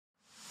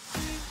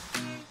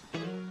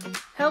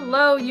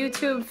Hello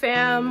YouTube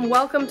fam,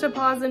 welcome to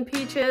Paws and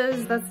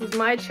Peaches. This is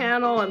my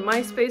channel and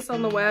my space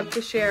on the web to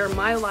share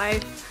my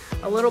life,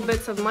 a little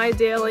bits of my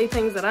daily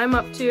things that I'm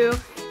up to,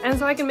 and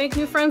so I can make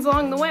new friends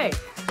along the way.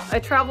 I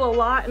travel a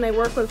lot and I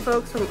work with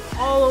folks from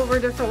all over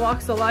different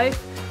walks of life,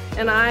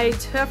 and I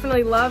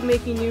definitely love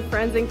making new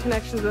friends and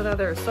connections with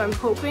others, so I'm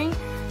hoping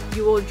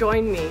you will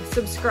join me.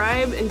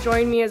 Subscribe and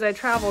join me as I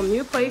travel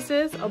new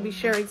places. I'll be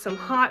sharing some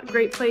hot,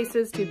 great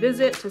places to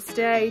visit, to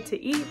stay, to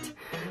eat.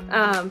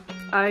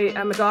 I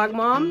am a dog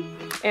mom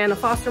and a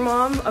foster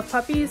mom of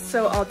puppies,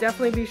 so I'll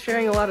definitely be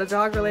sharing a lot of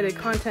dog-related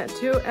content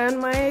too, and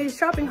my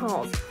shopping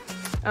hauls.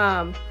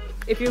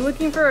 If you're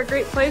looking for a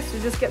great place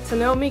to just get to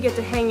know me, get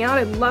to hang out,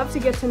 I'd love to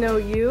get to know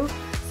you.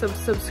 So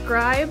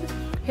subscribe,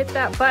 hit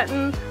that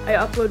button. I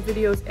upload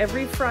videos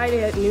every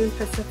Friday at noon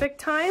Pacific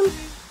time.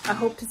 I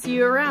hope to see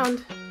you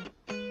around.